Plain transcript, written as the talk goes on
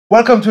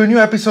Welcome to a new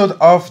episode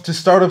of The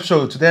Startup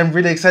Show. Today I'm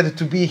really excited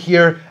to be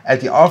here at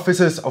the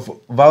offices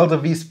of Walder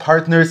Wyss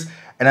Partners,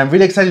 and I'm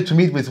really excited to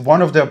meet with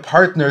one of their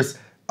partners,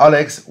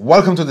 Alex.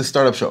 Welcome to The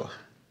Startup Show.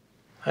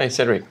 Hi,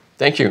 Cedric.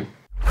 Thank you.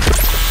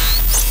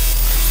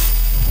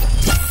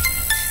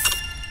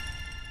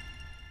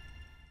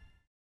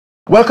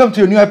 Welcome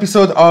to a new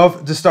episode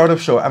of The Startup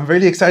Show. I'm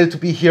really excited to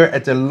be here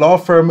at the law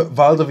firm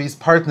Walder Wyss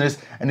Partners,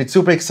 and it's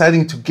super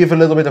exciting to give a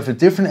little bit of a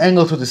different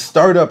angle to the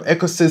startup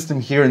ecosystem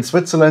here in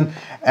Switzerland.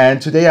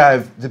 And today I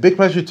have the big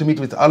pleasure to meet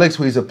with Alex,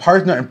 who is a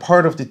partner and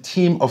part of the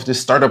team of the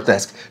Startup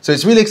Desk. So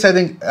it's really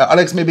exciting.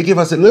 Alex, maybe give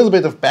us a little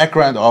bit of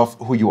background of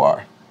who you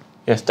are.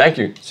 Yes, thank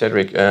you,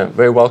 Cedric.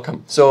 Very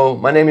welcome. So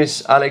my name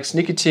is Alex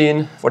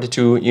Nikitine,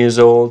 42 years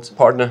old,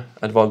 partner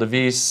at Walder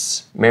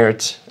Wyss,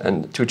 married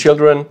and 2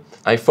 children.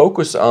 I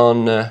focus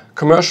on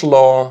commercial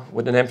law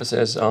with an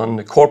emphasis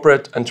on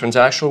corporate and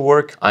transactional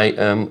work. I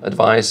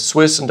advise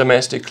Swiss and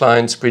domestic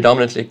clients,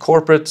 predominantly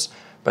corporates,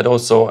 but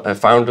also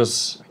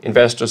founders,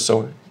 investors,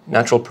 so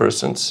natural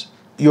persons.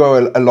 You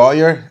are a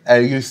lawyer,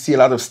 you see a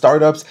lot of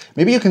startups.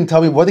 Maybe you can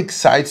tell me what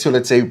excites you,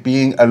 let's say,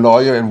 being a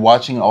lawyer and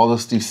watching all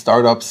of these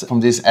startups from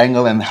this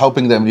angle and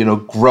helping them,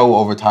 grow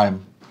over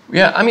time.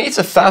 Yeah, I mean, it's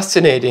a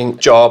fascinating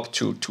job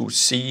to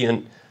see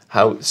and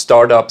how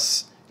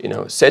startups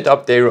set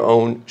up their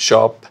own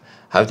shop,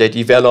 how they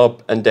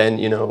develop, and then,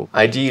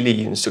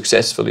 ideally and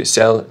successfully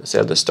sell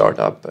the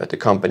startup, the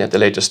company at the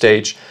later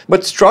stage.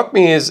 What struck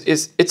me is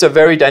it's a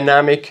very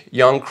dynamic,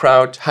 young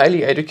crowd,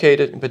 highly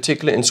educated, in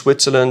particular in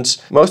Switzerland.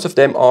 Most of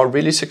them are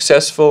really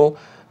successful.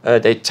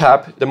 They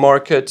tap the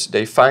market,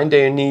 they find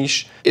their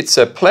niche. It's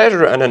a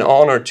pleasure and an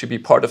honor to be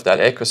part of that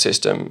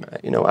ecosystem.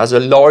 As a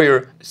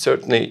lawyer,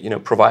 certainly,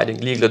 providing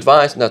legal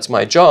advice, and that's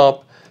my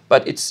job.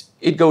 But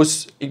it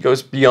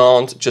goes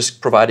beyond just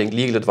providing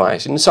legal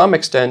advice. In some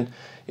extent,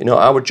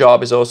 our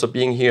job is also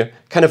being here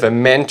kind of a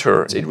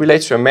mentor. It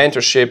relates to a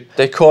mentorship.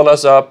 They call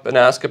us up and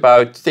ask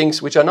about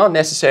things which are not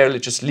necessarily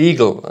just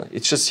legal.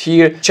 It's just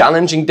here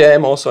challenging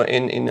them also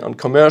on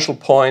commercial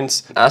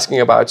points,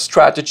 asking about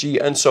strategy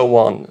and so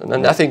on.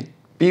 And I think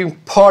being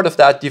part of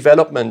that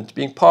development,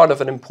 being part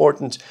of an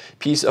important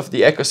piece of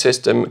the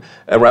ecosystem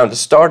around the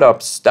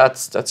startups,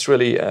 that's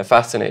really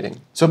fascinating.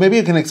 So maybe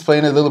you can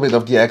explain a little bit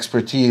of the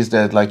expertise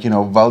that,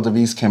 Walder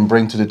Wyss can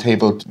bring to the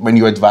table when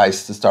you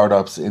advise the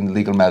startups in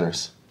legal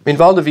matters. I mean,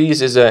 Walder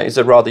Wyss is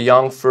a rather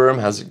young firm,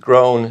 has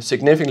grown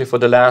significantly for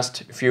the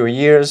last few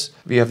years.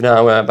 We have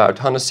now about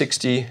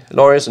 160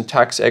 lawyers and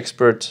tax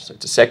experts.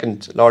 It's the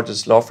second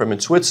largest law firm in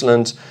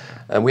Switzerland.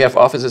 We have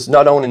offices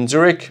not only in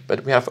Zurich,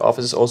 but we have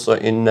offices also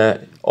in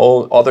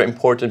all other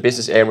important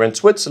business areas in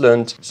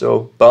Switzerland.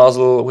 So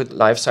Basel with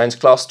Life Science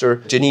Cluster,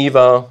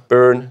 Geneva,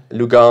 Bern,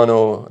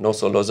 Lugano, and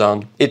also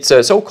Lausanne. It's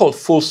a so-called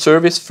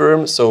full-service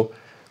firm, so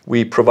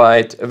we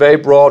provide a very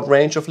broad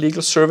range of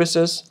legal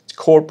services.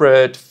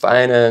 Corporate,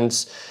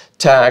 finance,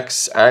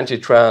 tax,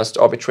 antitrust,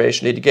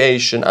 arbitration,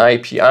 litigation,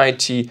 IP,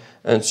 IT,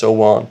 and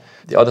so on.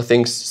 The other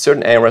things,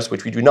 certain areas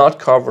which we do not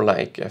cover,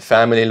 like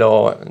family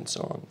law and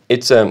so on.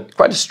 It's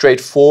quite a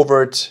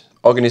straightforward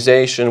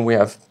organization. We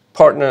have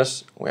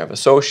partners, we have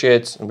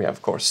associates, and we have,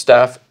 of course,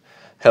 staff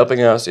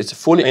helping us. It's a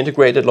fully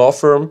integrated law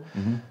firm.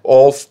 Mm-hmm.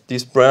 All of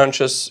these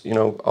branches,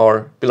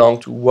 belong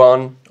to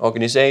one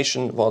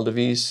organization, Walder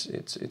Wyss.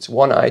 It's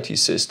one IT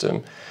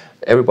system.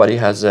 Everybody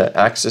has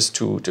access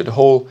to the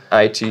whole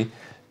IT,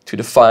 to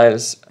the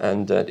files,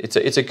 and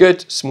it's a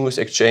good, smooth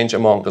exchange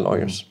among the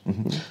lawyers.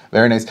 Mm-hmm.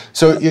 Very nice.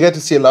 So you get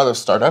to see a lot of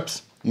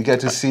startups. You get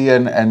to see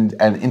and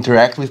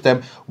interact with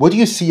them. What do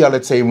you see,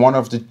 let's say, one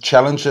of the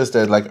challenges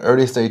that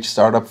early stage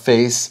startup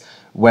face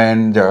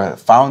when they're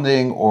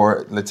founding,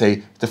 or let's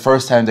say the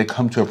first time they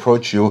come to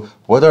approach you?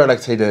 What are,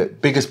 let's say, the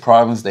biggest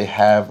problems they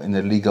have in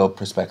the legal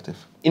perspective?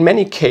 In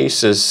many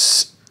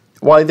cases,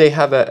 while they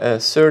have a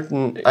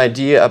certain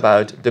idea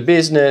about the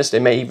business, they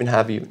may even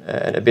have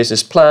a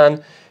business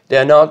plan, they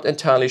are not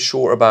entirely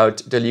sure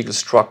about the legal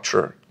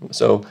structure.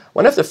 So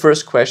one of the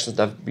first questions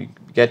that we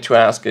get to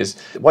ask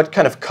is, what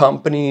kind of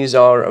companies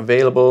are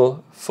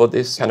available for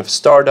this kind of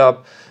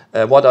startup?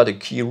 What are the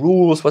key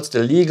rules? What's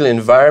the legal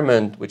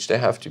environment which they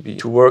have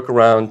to work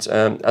around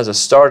as a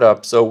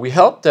startup? So we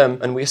help them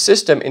and we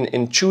assist them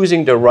in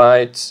choosing the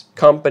right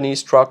company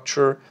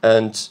structure,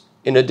 and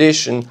in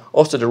addition,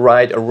 also the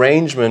right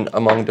arrangement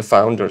among the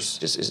founders.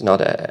 This is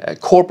not a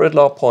corporate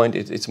law point,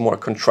 it's more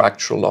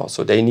contractual law.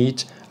 So they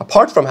need,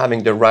 apart from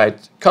having the right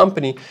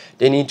company,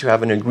 they need to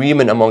have an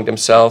agreement among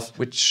themselves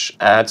which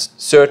adds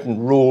certain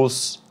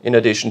rules in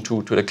addition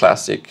to the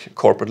classic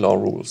corporate law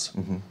rules.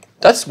 Mm-hmm.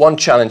 That's one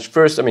challenge.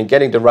 First,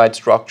 getting the right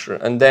structure.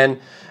 And then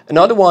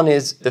another one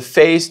is the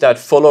phase that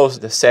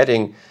follows the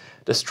setting.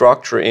 The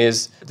structure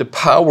is the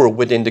power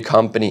within the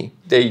company.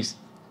 They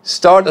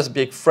start as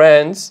big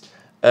friends,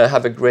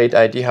 have a great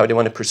idea how they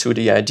want to pursue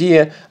the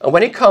idea. And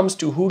when it comes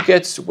to who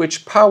gets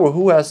which power,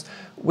 who has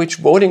which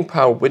voting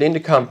power within the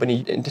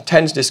company,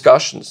 intense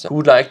discussions. Who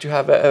would like to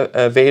have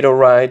a veto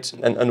right,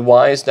 and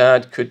why is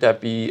that? Could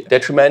that be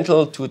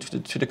detrimental to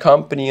the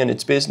company and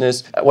its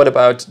business? What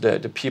about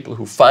the people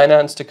who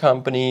finance the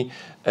company?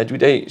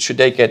 Should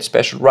they get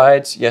special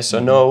rights? Yes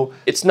or no?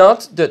 It's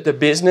not the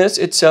business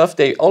itself.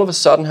 They all of a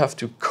sudden have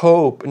to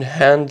cope and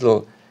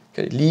handle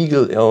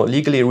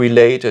legally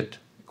related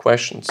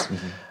questions.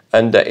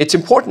 And it's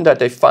important that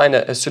they find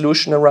a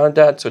solution around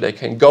that so they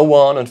can go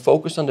on and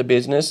focus on the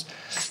business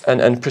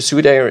and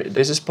pursue their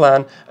business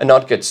plan and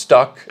not get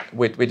stuck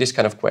with this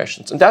kind of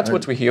questions. And that's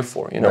what we're here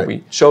for.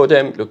 We show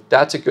them, look,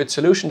 that's a good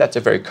solution. That's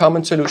a very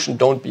common solution.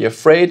 Don't be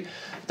afraid.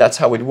 That's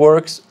how it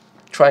works.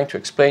 Trying to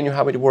explain you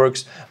how it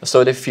works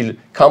so they feel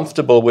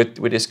comfortable with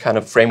this kind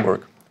of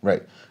framework.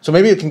 Right. So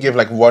maybe you can give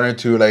like one or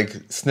two like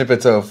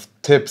snippets of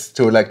tips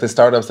to like the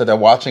startups that are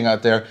watching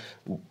out there.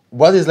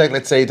 What is like,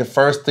 let's say, the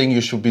first thing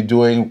you should be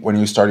doing when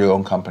you start your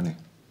own company?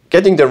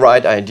 Getting the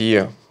right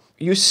idea.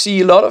 You see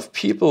a lot of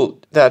people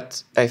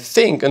that I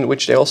think, and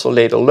which they also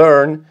later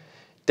learn,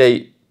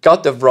 they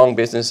got the wrong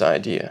business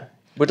idea.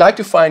 Would like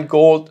to find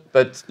gold,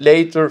 but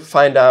later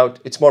find out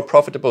it's more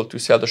profitable to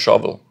sell the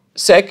shovel.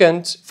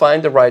 Second,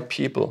 find the right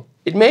people.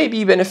 It may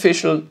be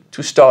beneficial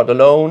to start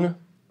alone,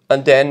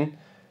 and then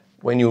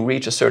when you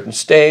reach a certain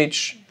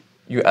stage,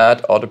 you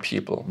add other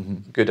people,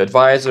 good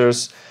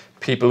advisors,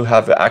 people who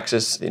have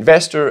access to the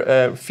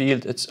investor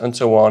field, and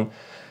so on.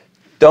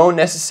 Don't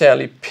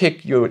necessarily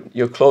pick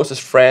your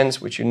closest friends,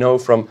 which you know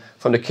from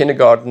the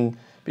kindergarten,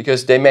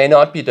 because they may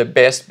not be the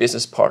best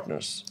business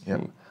partners.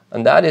 Yep.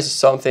 And that is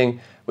something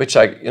which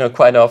I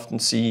quite often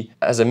see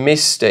as a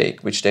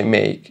mistake, which they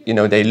make.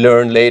 They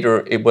learn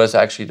later it was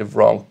actually the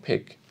wrong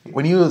pick.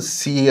 When you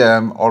see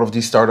all of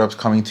these startups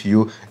coming to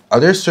you, are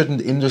there certain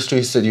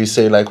industries that you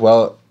say like,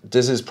 well,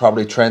 this is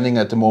probably trending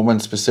at the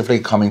moment, specifically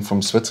coming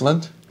from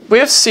Switzerland? We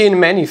have seen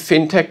many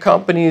fintech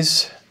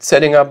companies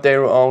setting up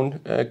their own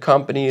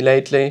company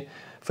lately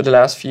for the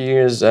last few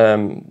years.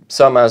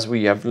 Some, as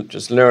we have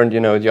just learned,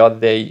 the other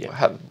day,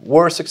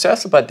 were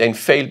successful, but then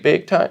failed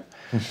big time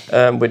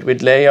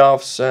with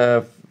layoffs,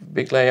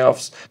 big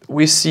layoffs.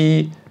 We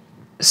see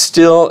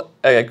still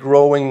a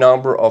growing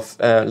number of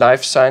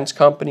life science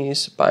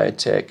companies,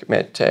 biotech,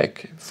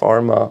 medtech,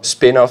 pharma,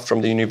 spin-off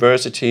from the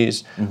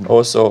universities,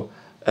 also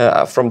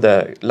from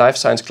the life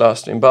science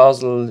cluster in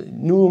Basel,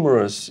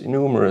 numerous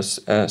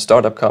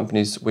startup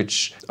companies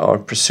which are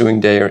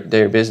pursuing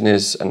their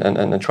business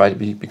and try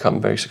to become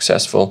very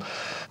successful.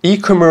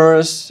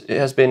 E-commerce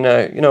has been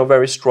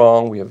very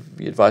strong.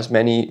 We advise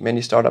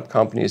many startup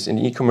companies in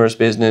the e-commerce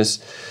business.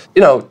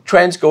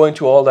 Trends go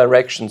into all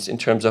directions in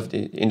terms of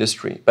the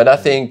industry. But I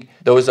think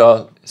those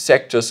are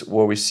sectors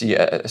where we see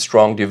a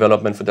strong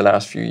development for the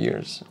last few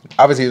years.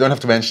 Obviously, you don't have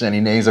to mention any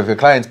names of your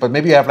clients, but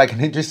maybe you have like an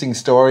interesting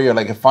story or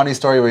like a funny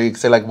story where you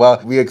say like, well,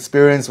 we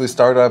experienced with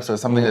startups or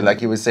something that,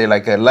 like you would say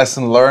like a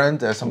lesson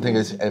learned or something,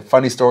 a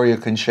funny story you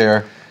can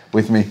share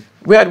with me.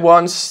 We had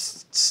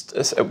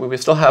we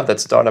still have that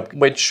startup,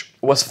 which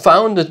was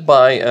founded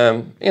by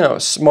a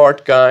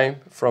smart guy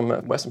from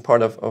western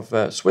part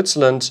of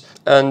Switzerland,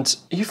 and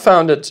he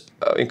founded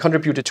and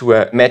contributed to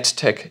a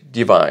medtech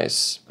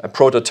device, a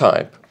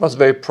prototype. Was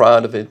very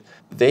proud of it.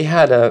 They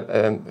had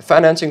a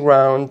financing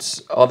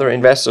round, other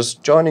investors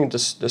joining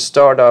the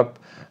startup,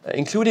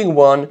 including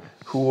one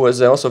who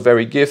was also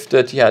very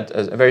gifted. He had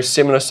a very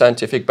similar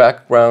scientific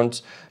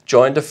background,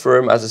 joined the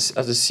firm as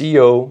a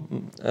CEO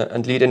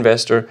and lead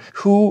investor,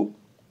 who,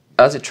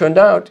 as it turned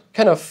out,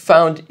 kind of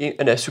found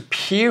a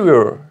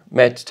superior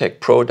medtech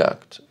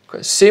product,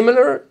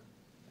 similar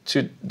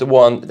to the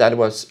one that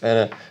was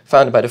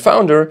founded by the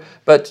founder,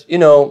 but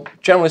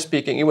generally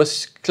speaking, it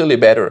was clearly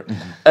better.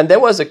 And there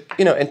was a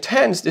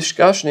intense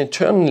discussion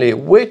internally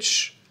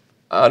which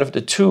out of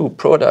the two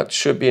products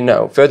should be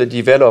now further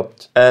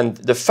developed. And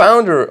the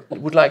founder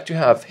would like to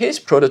have his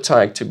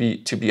prototype to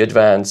be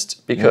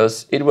advanced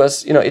because it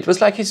was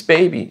like his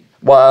baby,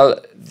 while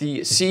the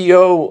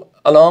CEO,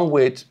 along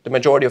with the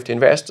majority of the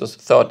investors,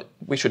 thought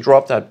we should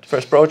drop that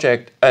first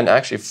project and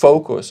actually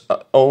focus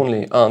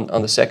only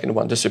on the second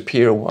one, the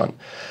superior one.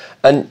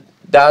 And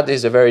that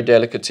is a very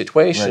delicate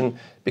situation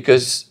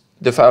because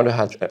the founder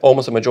had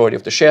almost a majority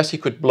of the shares. He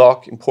could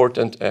block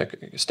important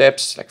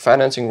steps like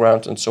financing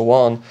rounds and so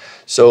on.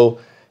 So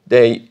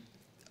they,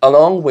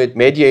 along with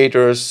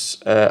mediators,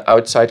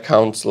 outside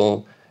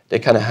counsel, they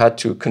kind of had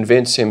to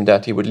convince him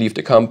that he would leave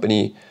the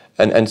company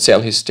and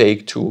sell his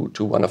stake to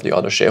one of the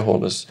other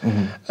shareholders.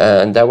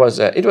 And that was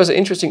it was an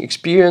interesting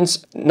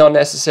experience, not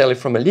necessarily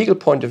from a legal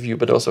point of view,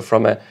 but also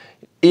from an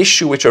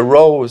issue which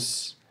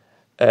arose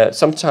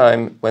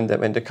sometime when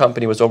the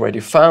company was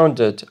already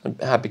founded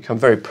and had become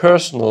very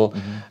personal,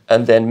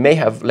 and then may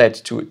have led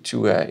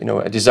to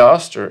a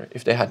disaster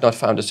if they had not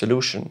found a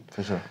solution.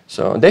 For sure.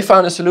 So they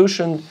found a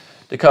solution.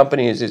 The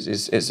company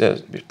is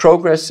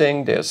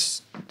progressing.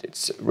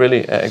 It's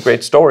really a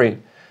great story.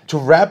 To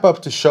wrap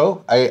up the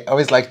show, I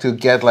always like to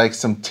get like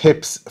some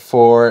tips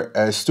for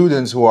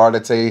students who are,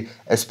 let's say,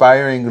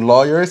 aspiring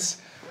lawyers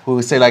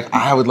who say like,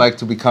 I would like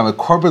to become a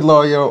corporate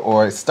lawyer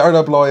or a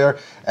startup lawyer.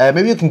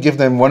 Maybe you can give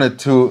them 1 or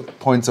 2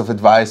 points of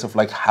advice of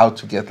like how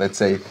to get, let's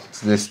say,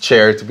 to this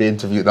chair to be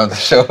interviewed on the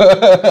show.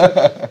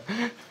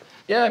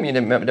 Yeah, I mean,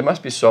 there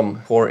must be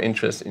some core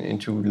interest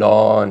into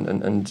law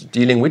and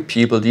dealing with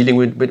people, dealing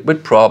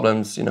with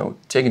problems,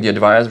 taking the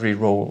advisory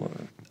role.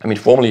 I mean,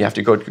 formally you have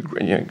to go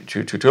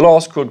to law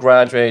school,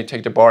 graduate,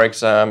 take the bar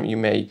exam. You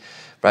may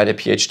write a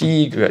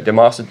PhD, the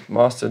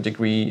master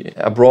degree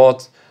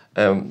abroad,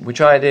 which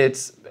I did.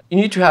 You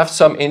need to have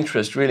some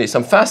interest, really,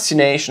 some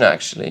fascination,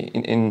 actually,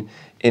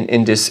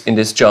 in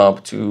this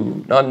job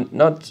to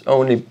not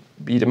only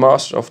be the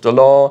master of the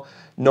law,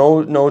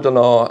 know the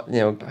law,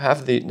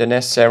 have the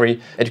necessary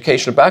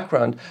educational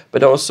background,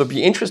 but also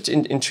be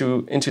interested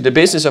into the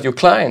business of your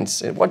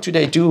clients. What do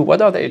they do?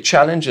 What are their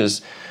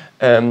challenges?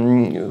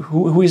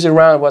 Who is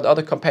around? What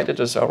other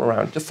competitors are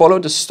around? To follow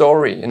the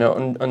story,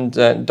 and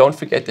don't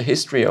forget the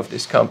history of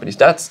these companies.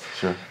 That's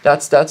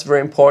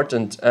very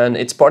important, and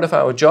it's part of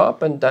our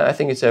job. And I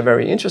think it's a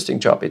very interesting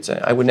job.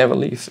 I would never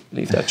leave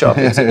that job.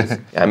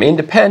 I'm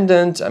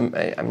independent.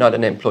 I'm not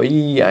an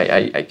employee.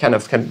 I kind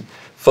of can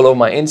follow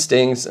my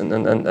instincts and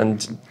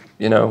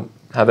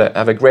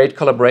have a great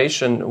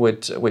collaboration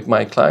with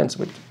my clients,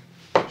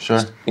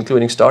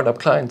 including startup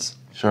clients.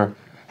 Sure.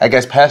 I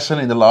guess passion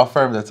in the law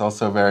firm, that's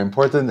also very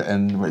important,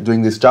 and we're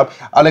doing this job.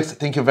 Alex,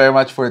 thank you very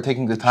much for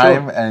taking the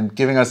time and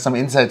giving us some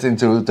insights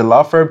into the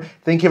law firm.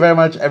 Thank you very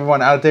much,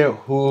 everyone out there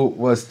who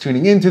was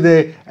tuning in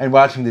today and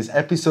watching this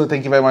episode.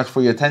 Thank you very much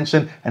for your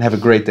attention, and have a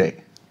great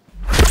day.